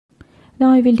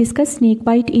Now I will discuss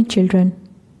snakebite in children.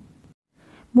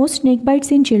 Most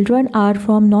snakebites in children are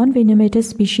from non-venomous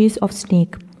species of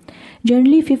snake.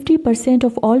 Generally, 50%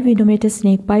 of all venomous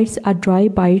snake bites are dry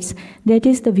bites, that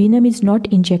is, the venom is not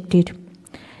injected.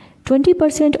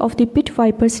 20% of the pit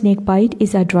viper snake bite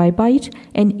is a dry bite,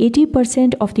 and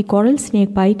 80% of the coral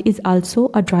snake bite is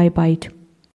also a dry bite.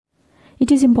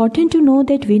 It is important to know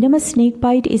that venomous snake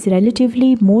bite is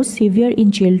relatively more severe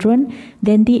in children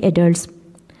than the adults,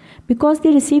 because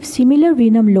they receive similar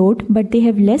venom load but they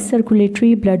have less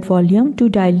circulatory blood volume to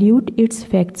dilute its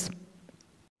effects.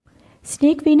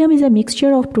 Snake venom is a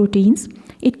mixture of proteins.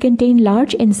 It contains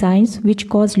large enzymes which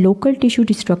cause local tissue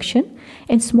destruction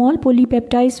and small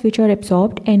polypeptides which are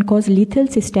absorbed and cause lethal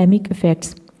systemic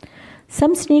effects.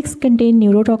 Some snakes contain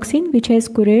neurotoxin which has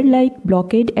courier-like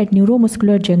blockade at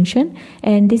neuromuscular junction,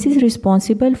 and this is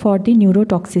responsible for the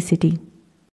neurotoxicity.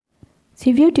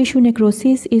 Severe tissue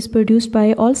necrosis is produced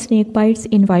by all snake bites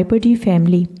in Viperinae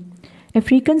family.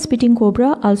 African spitting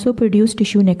cobra also produce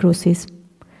tissue necrosis.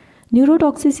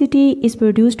 Neurotoxicity is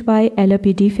produced by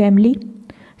Elapidae family,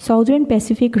 Southern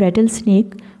Pacific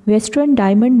rattlesnake, Western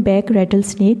diamondback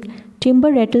rattlesnake,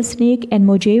 timber rattlesnake, and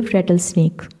mojave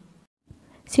rattlesnake.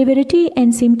 Severity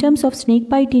and symptoms of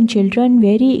snakebite in children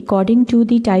vary according to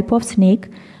the type of snake,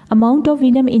 amount of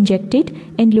venom injected,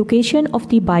 and location of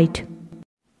the bite.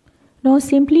 Now,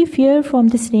 simply fear from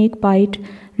the snake bite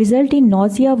result in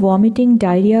nausea, vomiting,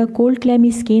 diarrhea, cold clammy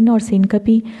skin or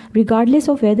syncope, regardless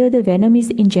of whether the venom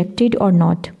is injected or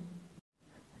not.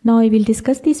 Now I will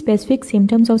discuss the specific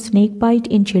symptoms of snake bite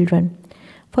in children.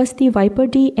 First, the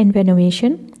viperinae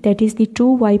envenomation, that is the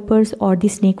true vipers or the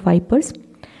snake vipers.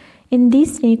 In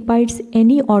these snake bites,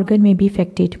 any organ may be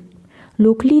affected.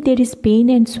 Locally, there is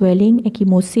pain and swelling,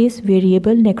 ecchymosis,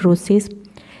 variable necrosis,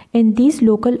 and these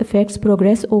local effects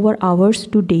progress over hours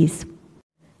to days.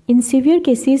 In severe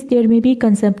cases, there may be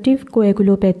consumptive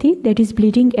coagulopathy, that is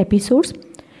bleeding episodes,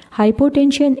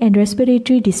 hypotension and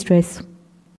respiratory distress.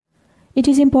 It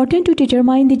is important to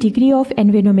determine the degree of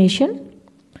envenomation.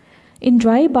 In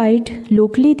dry bite,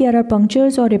 locally there are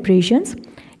punctures or abrasions,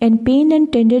 and pain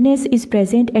and tenderness is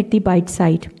present at the bite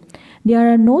site.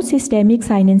 There are no systemic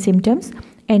signs and symptoms,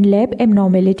 and lab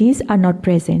abnormalities are not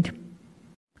present.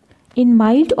 In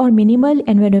mild or minimal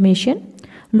envenomation,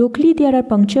 locally there are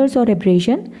punctures or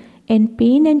abrasion, and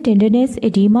pain and tenderness,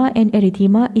 edema and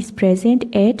erythema is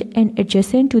present at and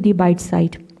adjacent to the bite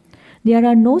site. There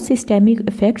are no systemic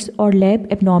effects or lab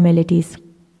abnormalities.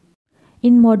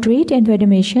 In moderate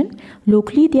envenomation,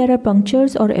 locally there are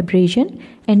punctures or abrasion,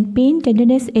 and pain,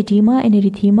 tenderness, edema and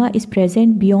erythema is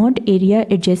present beyond area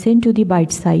adjacent to the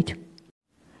bite site.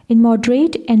 In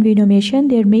moderate envenomation,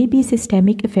 there may be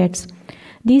systemic effects.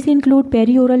 These include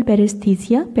perioral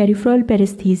paresthesia, peripheral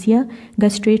paresthesia,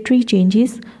 gustatory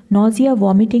changes, nausea,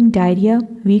 vomiting, diarrhea,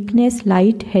 weakness,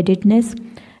 light-headedness,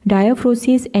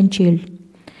 diaphoresis, and chill.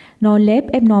 Now,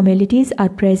 lab abnormalities are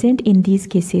present in these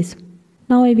cases.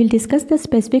 Now, I will discuss the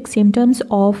specific symptoms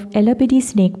of Elapidae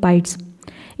snake bites.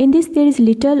 In this, there is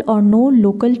little or no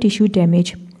local tissue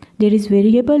damage. There is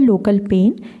variable local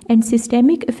pain, and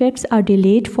systemic effects are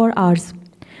delayed for hours.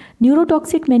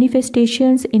 Neurotoxic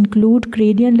manifestations include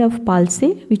cranial nerve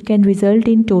palsy, which can result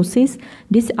in ptosis,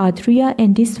 dysarthria,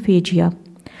 and dysphagia.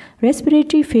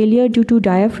 Respiratory failure due to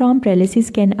diaphragm paralysis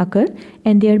can occur,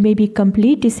 and there may be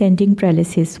complete descending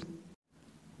paralysis.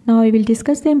 Now I will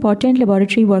discuss the important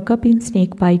laboratory workup in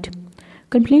snake bite.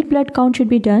 Complete blood count should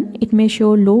be done. It may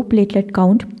show low platelet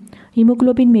count.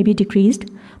 Hemoglobin may be decreased.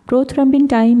 Prothrombin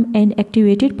time and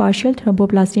activated partial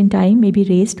thromboplastin time may be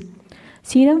raised.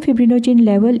 Serum fibrinogen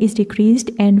level is decreased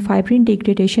and fibrin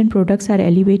degradation products are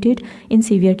elevated in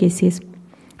severe cases.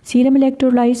 Serum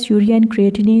electrolytes, urea and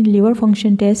creatinine, liver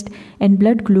function test, and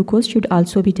blood glucose should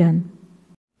also be done.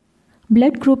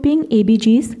 Blood grouping,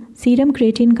 ABGs, serum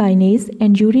creatine kinase,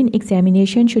 and urine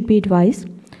examination should be advised.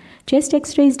 Chest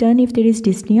X-ray is done if there is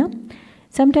dyspnea.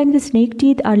 Sometimes the snake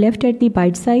teeth are left at the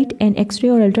bite site, and X-ray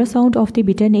or ultrasound of the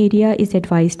bitten area is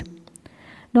advised.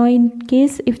 Now, in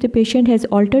case if the patient has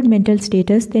altered mental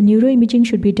status, then neuroimaging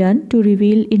should be done to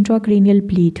reveal intracranial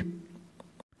bleed.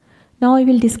 Now, I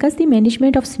will discuss the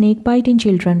management of snake bite in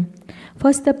children.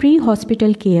 First, the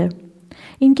pre-hospital care.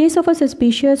 In case of a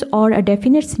suspicious or a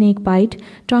definite snake bite,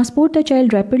 transport the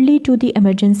child rapidly to the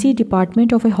emergency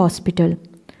department of a hospital.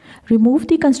 Remove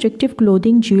the constrictive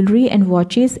clothing, jewelry, and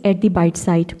watches at the bite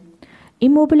site.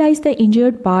 Immobilize the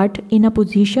injured part in a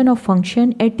position of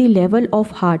function at the level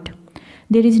of heart.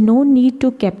 There is no need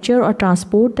to capture or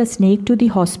transport the snake to the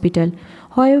hospital.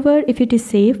 However, if it is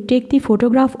safe, take the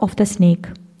photograph of the snake.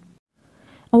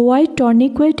 Avoid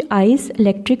tourniquet, ice,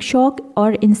 electric shock,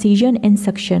 or incision and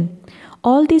suction.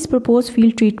 All these proposed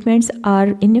field treatments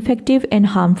are ineffective and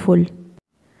harmful.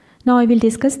 Now I will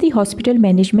discuss the hospital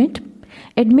management.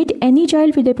 Admit any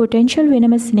child with a potential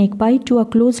venomous snake bite to a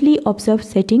closely observed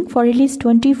setting for at least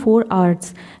 24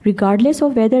 hours, regardless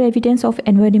of whether evidence of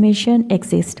envenomation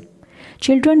exists.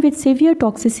 Children with severe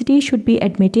toxicity should be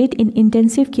admitted in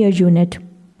intensive care unit.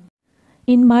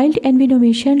 In mild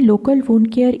envenomation, local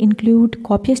wound care include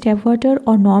copious tap water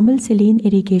or normal saline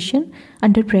irrigation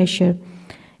under pressure.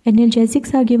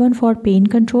 Analgesics are given for pain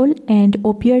control and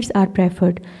opiates are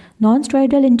preferred.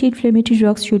 Non-steroidal anti-inflammatory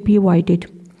drugs should be avoided.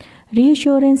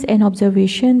 Reassurance and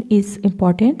observation is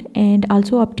important, and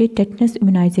also update tetanus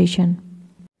immunization.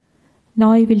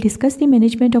 Now I will discuss the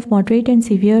management of moderate and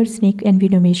severe snake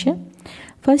envenomation.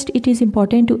 First, it is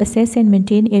important to assess and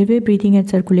maintain airway breathing and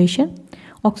circulation.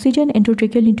 Oxygen,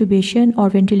 endotracheal intubation or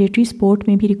ventilatory support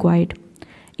may be required.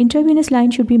 Intravenous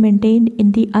line should be maintained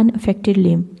in the unaffected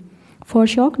limb. For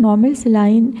shock, normal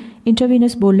saline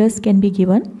intravenous bolus can be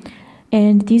given,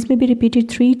 and these may be repeated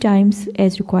 3 times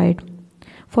as required.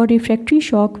 For refractory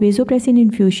shock, vasopressin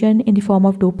infusion in the form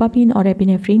of dopamine or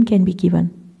epinephrine can be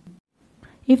given.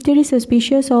 If there is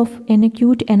suspicion of an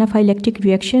acute anaphylactic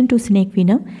reaction to snake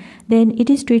venom, then it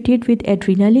is treated with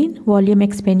adrenaline, volume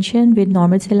expansion with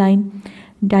normal saline,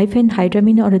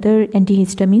 diphenhydramine or other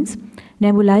antihistamines,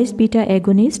 nebulized beta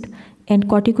agonist, and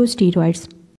corticosteroids.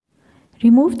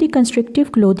 Remove the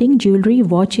constrictive clothing, jewelry,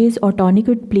 watches or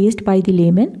tourniquet placed by the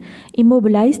layman.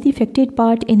 Immobilize the affected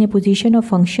part in a position of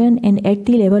function and at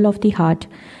the level of the heart.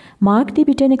 Mark the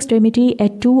bitten extremity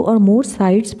at 2 or more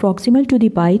sites proximal to the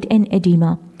bite and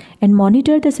edema, and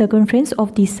monitor the circumference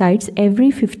of these sites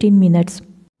every 15 minutes.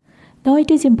 Now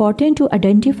it is important to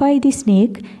identify the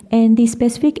snake, and the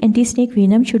specific anti-snake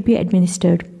venom should be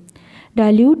administered.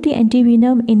 Dilute the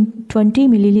antivenom in 20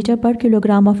 ml per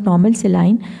kilogram of normal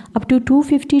saline up to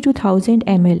 250 to 1000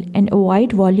 ml and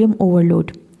avoid volume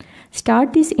overload.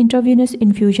 Start this intravenous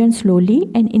infusion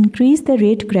slowly and increase the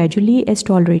rate gradually as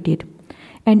tolerated,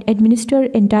 and administer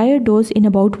entire dose in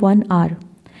about 1 hour.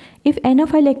 If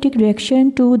anaphylactic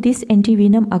reaction to this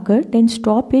antivenom occur, then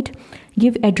stop it,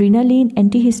 give adrenaline,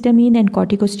 antihistamine and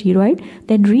corticosteroid,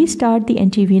 then restart the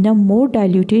antivenom more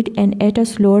diluted and at a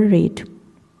slower rate.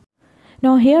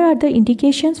 Now here are the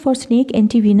indications for snake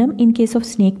antivenom in case of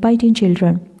snake bite in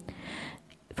children.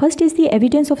 First is the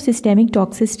evidence of systemic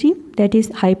toxicity, that is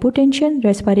hypotension,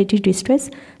 respiratory distress,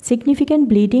 significant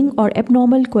bleeding or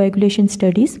abnormal coagulation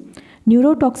studies,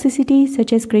 neurotoxicity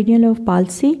such as cranial nerve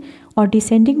palsy or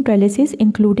descending paralysis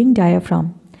including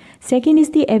diaphragm. Second is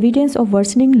the evidence of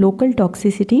worsening local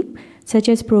toxicity such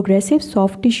as progressive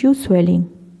soft tissue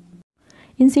swelling.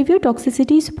 In severe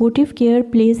toxicity, supportive care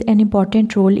plays an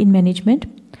important role in management.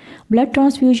 Blood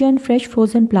transfusion, fresh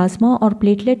frozen plasma or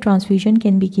platelet transfusion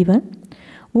can be given.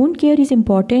 Wound care is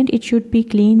important. It should be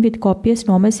clean with copious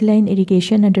normal saline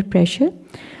irrigation under pressure.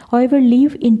 However,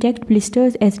 leave intact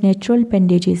blisters as natural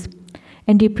bandages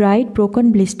and debride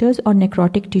broken blisters or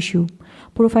necrotic tissue.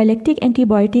 Prophylactic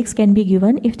antibiotics can be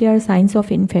given if there are signs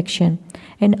of infection,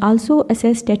 and also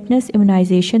assess tetanus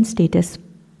immunization status.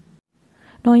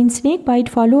 Now in snake bite,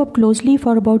 follow up closely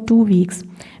for about 2 weeks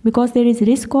because there is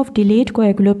risk of delayed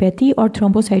coagulopathy or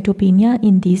thrombocytopenia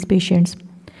in these patients.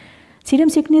 Serum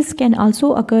sickness can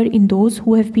also occur in those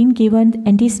who have been given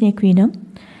anti-snake venom.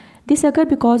 This occurs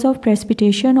because of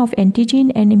precipitation of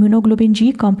antigen and immunoglobulin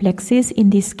G complexes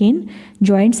in the skin,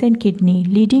 joints and kidney,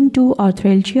 leading to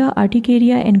arthralgia,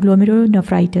 urticaria and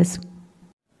glomerulonephritis.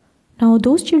 Now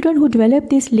those children who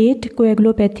develop this late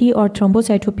coagulopathy or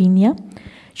thrombocytopenia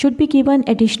should be given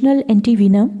additional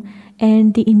antivenom,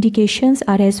 and the indications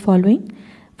are as following.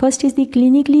 First is the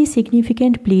clinically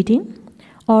significant bleeding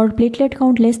or platelet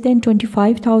count less than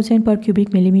 25,000 per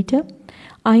cubic millimeter,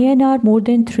 INR more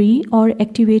than 3 or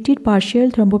activated partial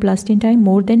thromboplastin time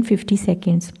more than 50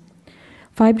 seconds.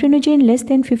 Fibrinogen less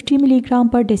than 50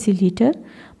 mg per deciliter,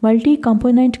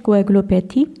 multi-component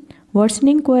coagulopathy,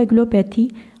 worsening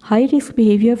coagulopathy, high-risk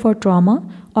behavior for trauma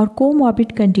or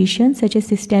comorbid conditions such as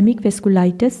systemic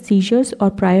vasculitis, seizures or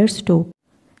prior stroke.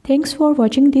 Thanks for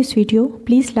watching this video.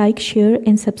 Please like, share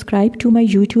and subscribe to my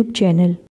YouTube channel.